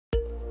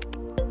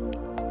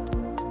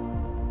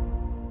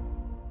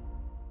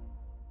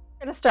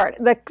We're going to start.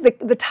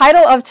 The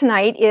title of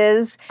tonight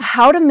is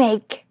How to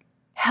Make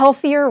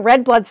Healthier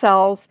Red Blood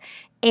Cells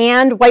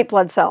and White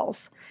Blood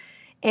Cells.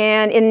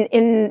 And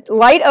in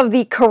light of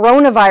the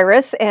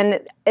coronavirus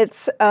and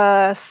its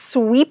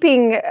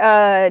sweeping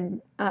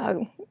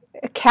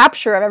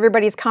capture of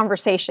everybody's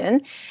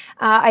conversation,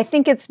 I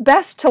think it's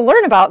best to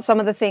learn about some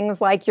of the things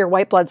like your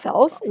white blood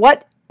cells,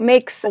 what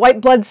makes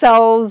white blood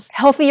cells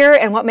healthier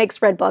and what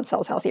makes red blood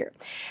cells healthier.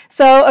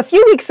 So a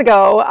few weeks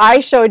ago, I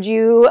showed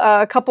you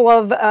a couple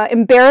of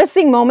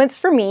embarrassing moments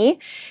for me,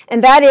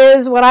 and that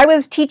is when I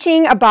was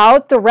teaching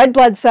about the red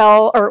blood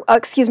cell, or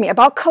excuse me,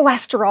 about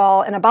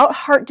cholesterol and about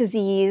heart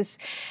disease.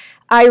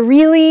 I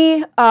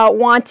really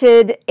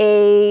wanted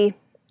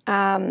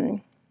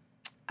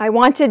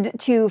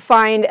to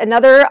find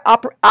another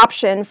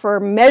option for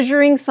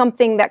measuring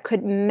something that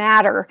could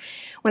matter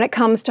when it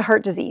comes to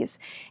heart disease.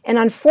 And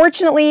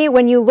unfortunately,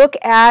 when you look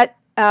at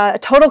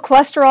total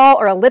cholesterol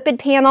or a lipid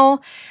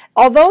panel,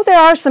 although there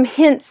are some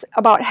hints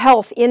about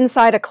health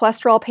inside a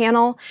cholesterol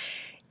panel,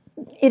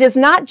 it is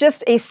not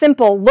just a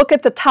simple look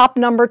at the top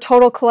number,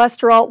 total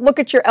cholesterol, look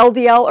at your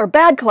LDL or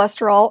bad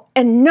cholesterol,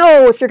 and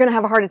know if you're going to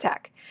have a heart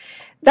attack.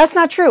 That's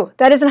not true.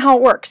 That isn't how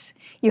it works.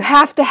 You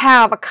have to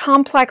have a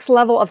complex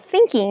level of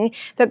thinking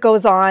that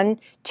goes on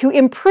to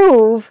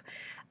improve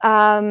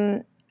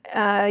your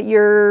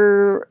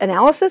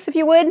analysis, if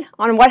you would,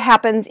 on what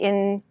happens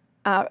in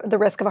the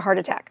risk of a heart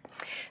attack.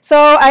 So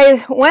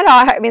I went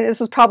off, I mean,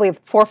 this was probably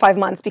 4 or 5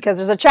 months, because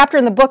there's a chapter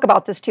in the book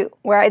about this too,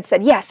 where I'd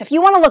said, yes, if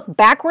you want to look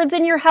backwards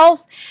in your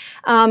health,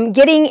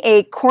 getting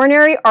a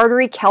coronary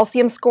artery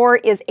calcium score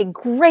is a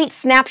great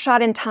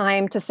snapshot in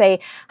time to say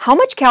how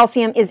much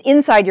calcium is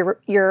inside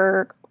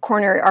your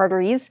coronary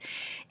arteries.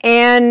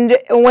 And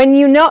when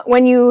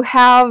you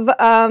have,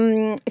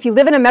 if you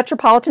live in a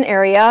metropolitan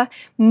area,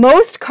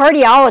 most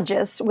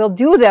cardiologists will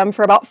do them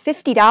for about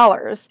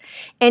 $50,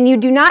 and you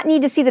do not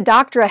need to see the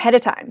doctor ahead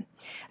of time.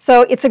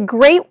 So it's a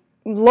great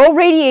low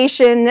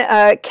radiation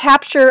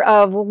capture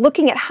of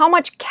looking at how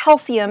much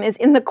calcium is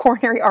in the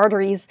coronary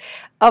arteries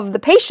of the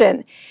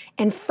patient.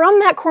 And from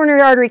that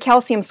coronary artery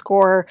calcium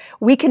score,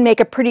 we can make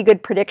a pretty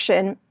good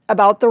prediction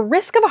about the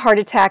risk of a heart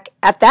attack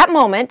at that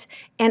moment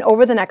and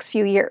over the next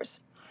few years.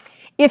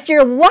 If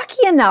you're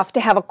lucky enough to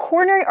have a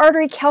coronary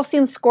artery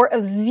calcium score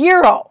of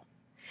 0,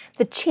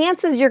 the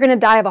chances you're going to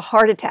die of a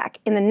heart attack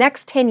in the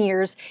next 10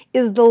 years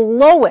is the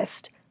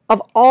lowest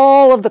of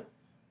all of the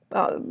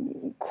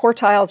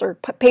quartiles or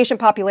patient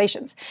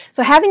populations.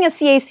 So having a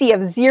CAC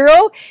of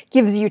 0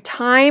 gives you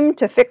time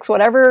to fix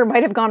whatever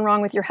might have gone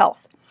wrong with your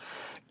health.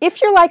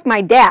 If you're like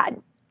my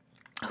dad,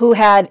 who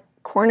had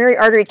coronary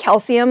artery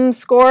calcium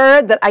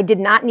score that I did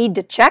not need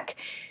to check,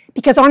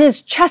 because on his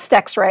chest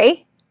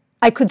x-ray,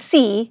 I could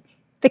see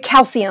the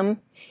calcium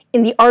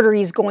in the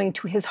arteries going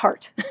to his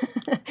heart.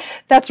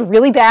 That's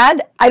really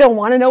bad. I don't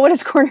want to know what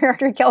his coronary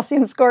artery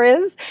calcium score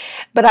is,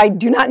 but I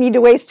do not need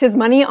to waste his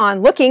money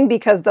on looking,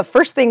 because the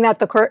first thing that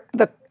the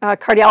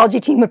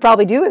cardiology team would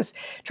probably do is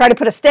try to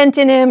put a stent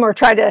in him or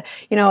try to,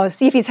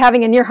 see if he's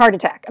having a near heart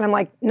attack. And I'm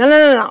like,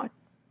 no,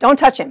 don't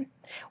touch him.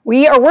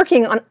 We are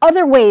working on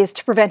other ways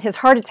to prevent his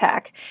heart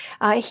attack.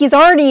 He's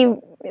already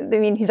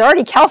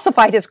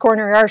calcified his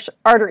coronary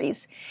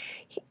arteries.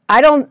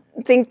 I don't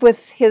think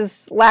with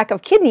his lack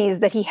of kidneys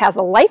that he has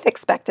a life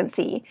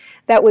expectancy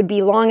that would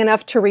be long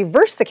enough to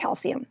reverse the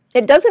calcium.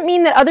 It doesn't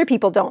mean that other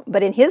people don't,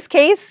 but in his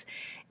case,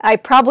 I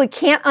probably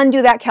can't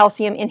undo that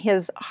calcium in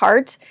his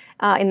heart,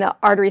 in the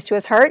arteries to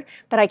his heart,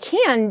 but I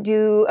can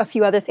do a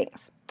few other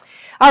things.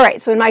 All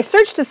right, so in my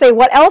search to say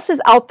what else is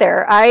out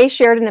there, I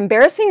shared an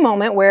embarrassing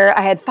moment where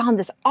I had found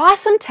this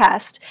awesome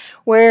test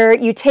where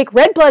you take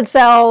red blood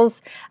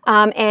cells,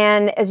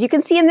 and as you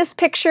can see in this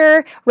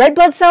picture, red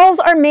blood cells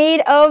are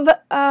made of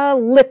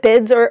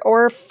lipids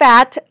or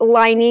fat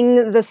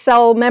lining the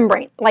cell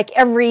membrane. Like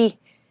every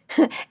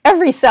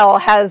cell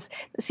has,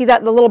 see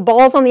that the little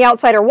balls on the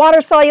outside are water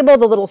soluble,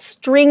 the little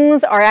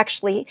strings are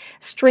actually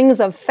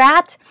strings of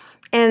fat,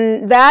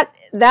 and that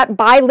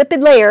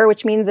bilipid layer,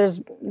 which means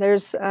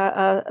there's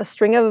a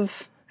string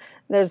of,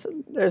 there's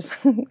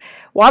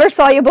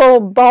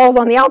water-soluble balls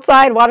on the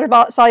outside,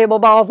 water-soluble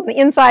balls on the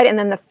inside, and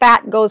then the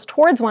fat goes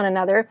towards one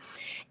another.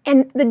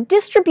 And the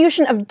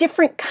distribution of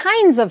different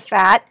kinds of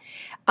fat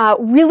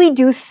really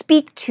do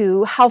speak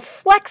to how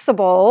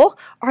flexible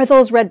are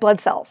those red blood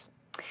cells.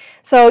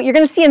 So you're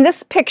going to see in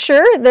this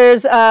picture,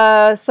 there's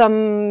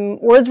some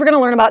words we're going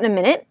to learn about in a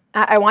minute.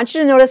 I want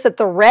you to notice that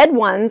the red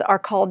ones are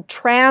called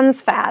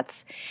trans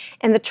fats,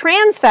 and the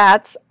trans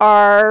fats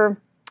are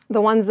the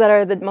ones that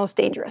are the most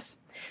dangerous.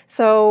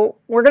 So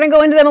we're going to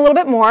go into them a little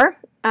bit more.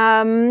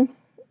 I'm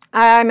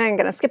going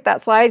to skip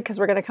that slide because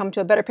we're going to come to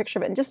a better picture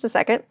of it in just a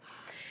second.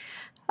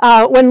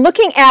 When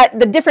looking at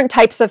the different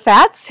types of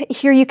fats,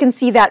 here you can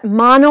see that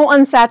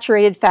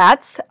monounsaturated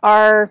fats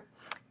are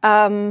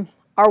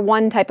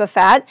one type of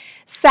fat.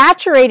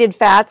 Saturated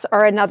fats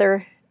are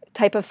another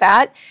type of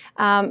fat.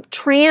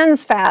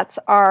 Trans fats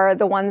are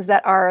the ones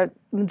that are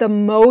the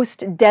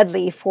most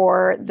deadly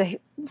for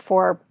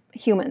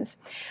humans.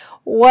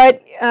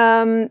 What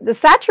the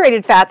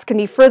saturated fats can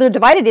be further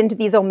divided into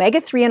these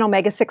omega-3 and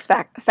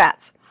omega-6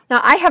 fats.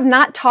 Now, I have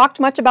not talked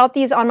much about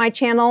these on my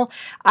channel.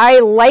 I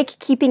like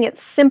keeping it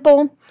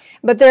simple,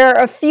 but there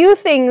are a few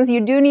things you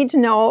do need to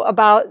know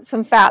about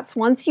some fats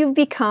once you've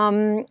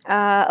become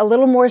a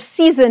little more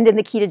seasoned in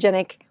the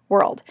ketogenic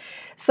world.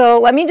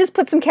 So let me just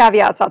put some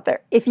caveats out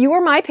there. If you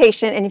were my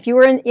patient and if you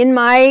were in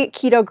my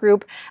keto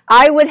group,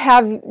 I would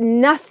have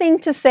nothing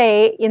to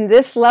say in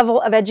this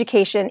level of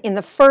education in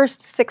the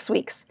first 6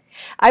 weeks.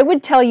 I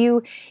would tell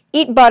you,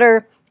 eat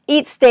butter,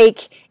 eat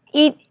steak,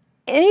 eat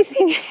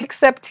anything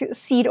except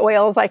seed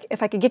oils. Like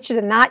if I could get you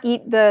to not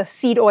eat the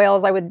seed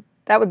oils,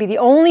 that would be the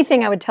only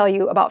thing I would tell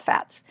you about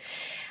fats.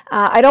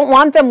 I don't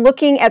want them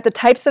looking at the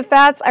types of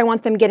fats. I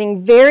want them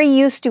getting very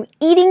used to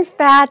eating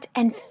fat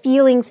and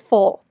feeling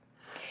full.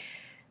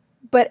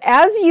 But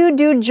as you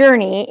do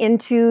journey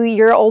into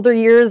your older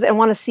years and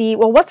want to see,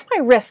 well, what's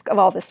my risk of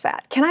all this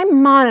fat? Can I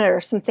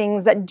monitor some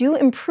things that do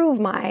improve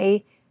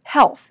my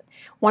health?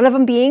 One of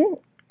them being,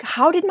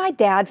 how did my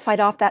dad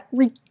fight off that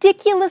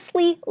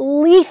ridiculously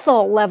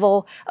lethal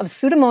level of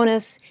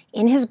Pseudomonas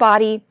in his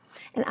body?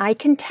 And I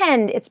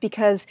contend it's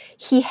because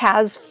he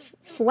has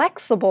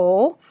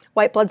flexible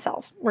white blood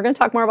cells. We're going to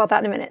talk more about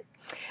that in a minute.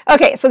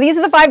 Okay, so these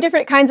are the 5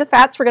 different kinds of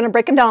fats. We're going to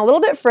break them down a little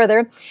bit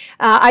further.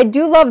 I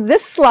do love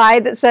this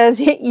slide that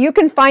says you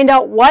can find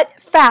out what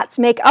fats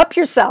make up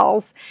your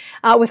cells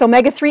with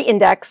omega-3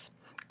 index.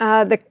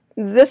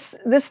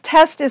 This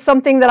test is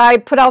something that I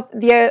put out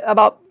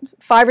about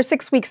 5 or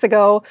 6 weeks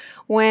ago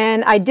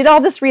when I did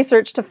all this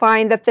research to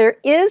find that there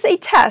is a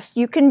test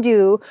you can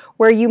do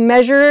where you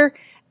measure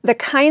the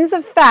kinds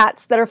of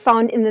fats that are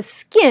found in the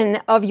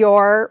skin of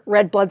your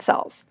red blood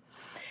cells.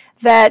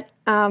 That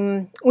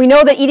we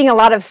know that eating a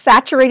lot of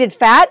saturated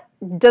fat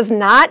does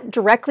not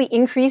directly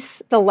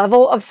increase the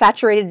level of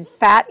saturated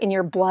fat in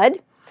your blood,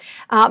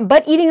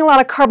 but eating a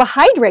lot of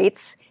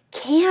carbohydrates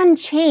can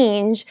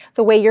change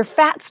the way your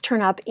fats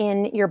turn up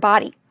in your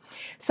body.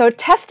 So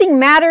testing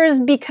matters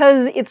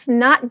because it's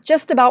not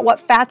just about what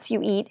fats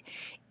you eat,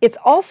 it's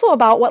also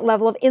about what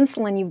level of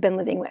insulin you've been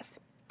living with.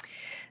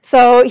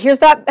 So here's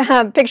that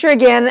picture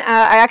again.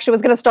 I actually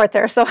was going to start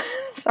there, so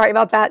sorry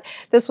about that.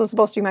 This was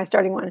supposed to be my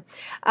starting one.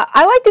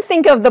 I like to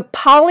think of the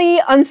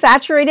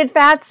polyunsaturated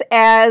fats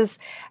as,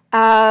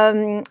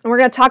 and we're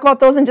going to talk about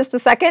those in just a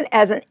second,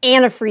 as an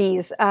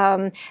antifreeze.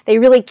 They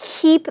really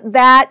keep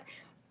that,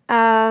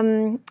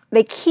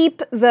 they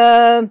keep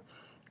the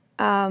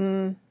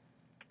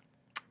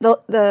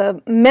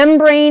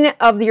membrane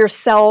of your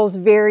cells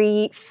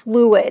very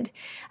fluid.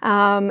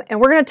 And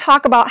we're going to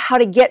talk about how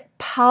to get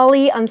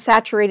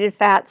polyunsaturated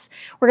fats.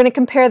 We're going to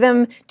compare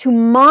them to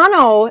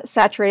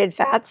monosaturated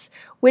fats,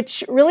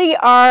 which really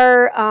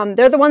are,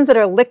 they're the ones that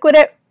are liquid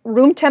at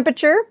room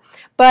temperature,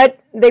 but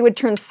they would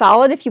turn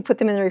solid if you put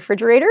them in the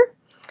refrigerator.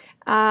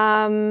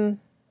 So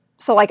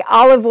like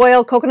olive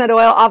oil, coconut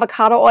oil,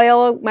 avocado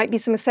oil might be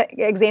some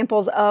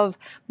examples of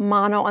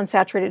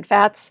monounsaturated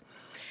fats.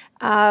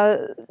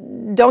 Don't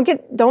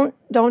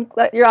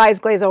let your eyes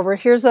glaze over.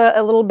 Here's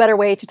a little better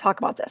way to talk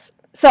about this.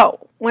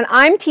 So when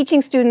I'm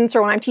teaching students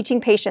or when I'm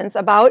teaching patients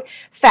about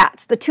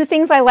fats, the 2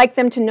 things I like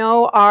them to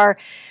know are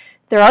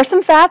there are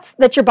some fats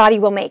that your body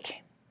will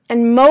make.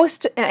 And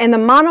the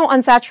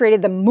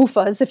monounsaturated, the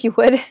MUFAs, if you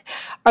would,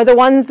 are the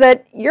ones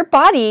that your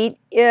body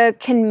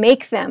can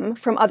make them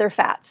from other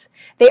fats.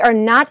 They are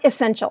not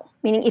essential,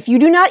 meaning if you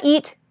do not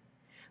eat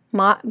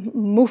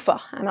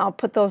MUFA, and I'll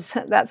put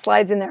that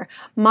slides in there.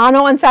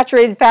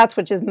 Monounsaturated fats,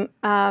 which is,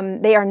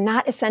 they are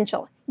not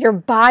essential. Your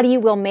body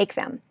will make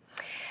them.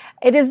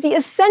 It is the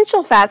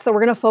essential fats that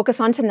we're going to focus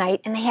on tonight,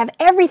 and they have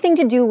everything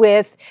to do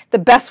with the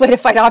best way to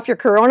fight off your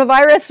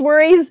coronavirus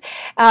worries,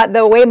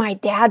 the way my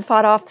dad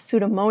fought off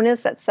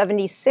Pseudomonas at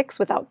 76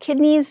 without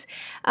kidneys,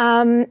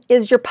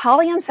 is your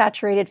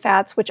polyunsaturated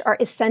fats, which are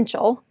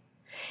essential.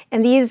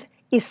 And these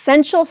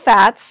essential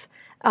fats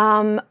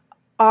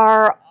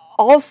are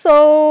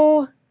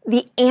also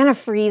the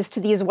antifreeze to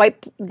these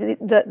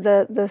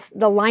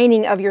the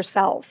lining of your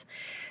cells.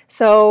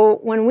 So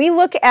when we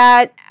look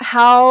at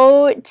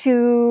how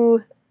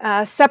to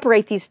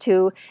separate these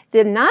 2,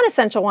 the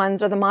non-essential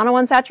ones are the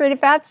monounsaturated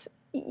fats.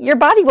 Your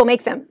body will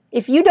make them.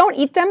 If you don't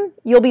eat them,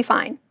 you'll be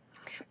fine.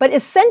 But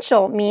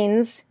essential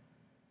means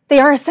they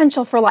are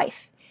essential for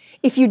life.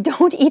 If you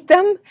don't eat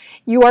them,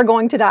 you are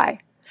going to die.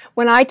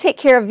 When I take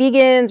care of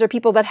vegans or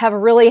people that have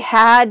really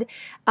had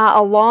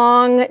a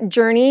long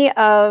journey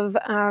of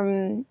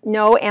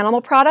no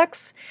animal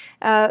products,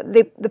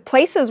 the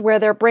places where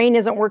their brain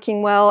isn't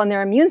working well and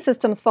their immune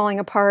system's falling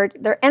apart,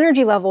 their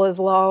energy level is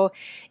low,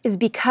 is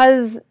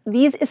because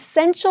these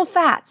essential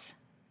fats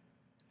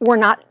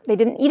they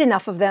didn't eat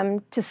enough of them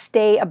to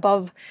stay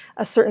above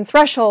a certain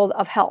threshold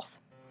of health.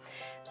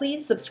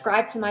 Please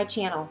subscribe to my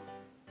channel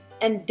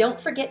and don't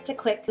forget to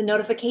click the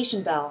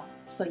notification bell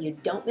so you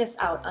don't miss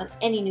out on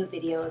any new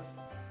videos.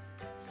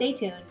 Stay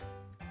tuned.